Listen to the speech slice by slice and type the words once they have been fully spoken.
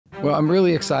Well, I'm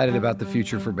really excited about the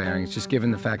future for Barings, just given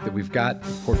the fact that we've got a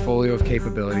portfolio of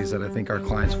capabilities that I think our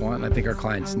clients want and I think our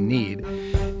clients need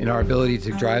in our ability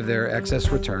to drive their excess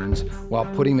returns while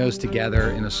putting those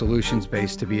together in a solutions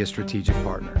base to be a strategic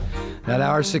partner. Now,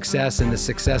 our success and the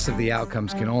success of the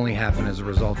outcomes can only happen as a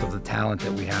result of the talent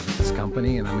that we have at this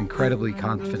company, and I'm incredibly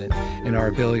confident in our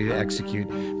ability to execute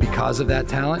because of that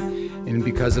talent and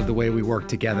because of the way we work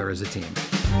together as a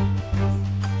team.